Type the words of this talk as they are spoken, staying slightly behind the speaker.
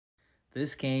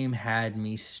This game had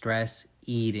me stress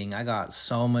eating. I got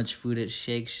so much food at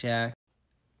Shake Shack.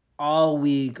 All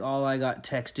week, all I got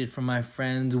texted from my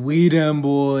friends, "We them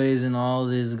boys," and all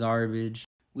this garbage.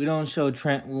 We don't show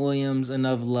Trent Williams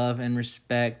enough love and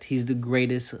respect. He's the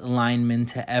greatest lineman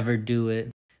to ever do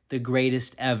it. The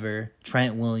greatest ever,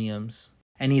 Trent Williams.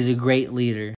 And he's a great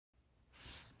leader.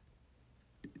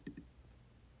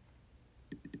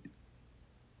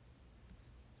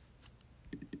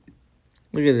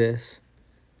 Look at this.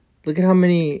 Look at how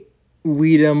many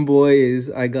 "We them boys"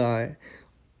 I got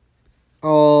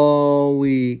all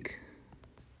week.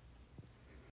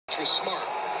 Which was smart.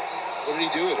 What did he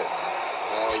do with it?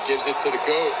 Oh, he gives it to the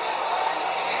GOAT.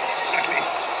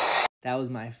 That was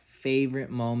my favorite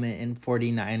moment in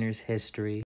 49ers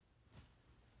history.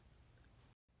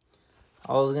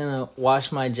 I was gonna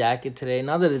wash my jacket today.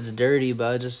 Not that it's dirty,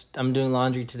 but I'm doing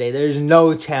laundry today. There's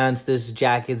no chance this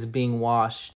jacket's being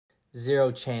washed.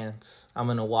 Zero chance I'm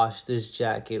gonna wash this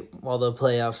jacket while the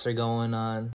playoffs are going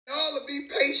on. Y'all will be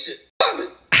patient.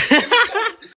 Coming.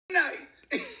 Night.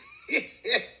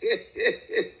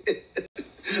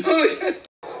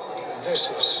 This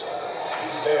is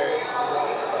very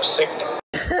sickening.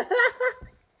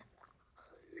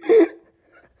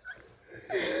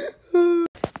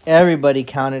 Everybody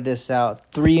counted us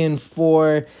out.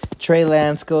 3-4. Trey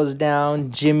Lance goes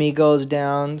down. Jimmy goes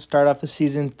down. Start off the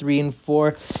season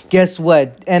 3-4. Guess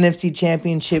what? NFC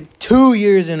Championship 2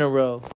 years in a row.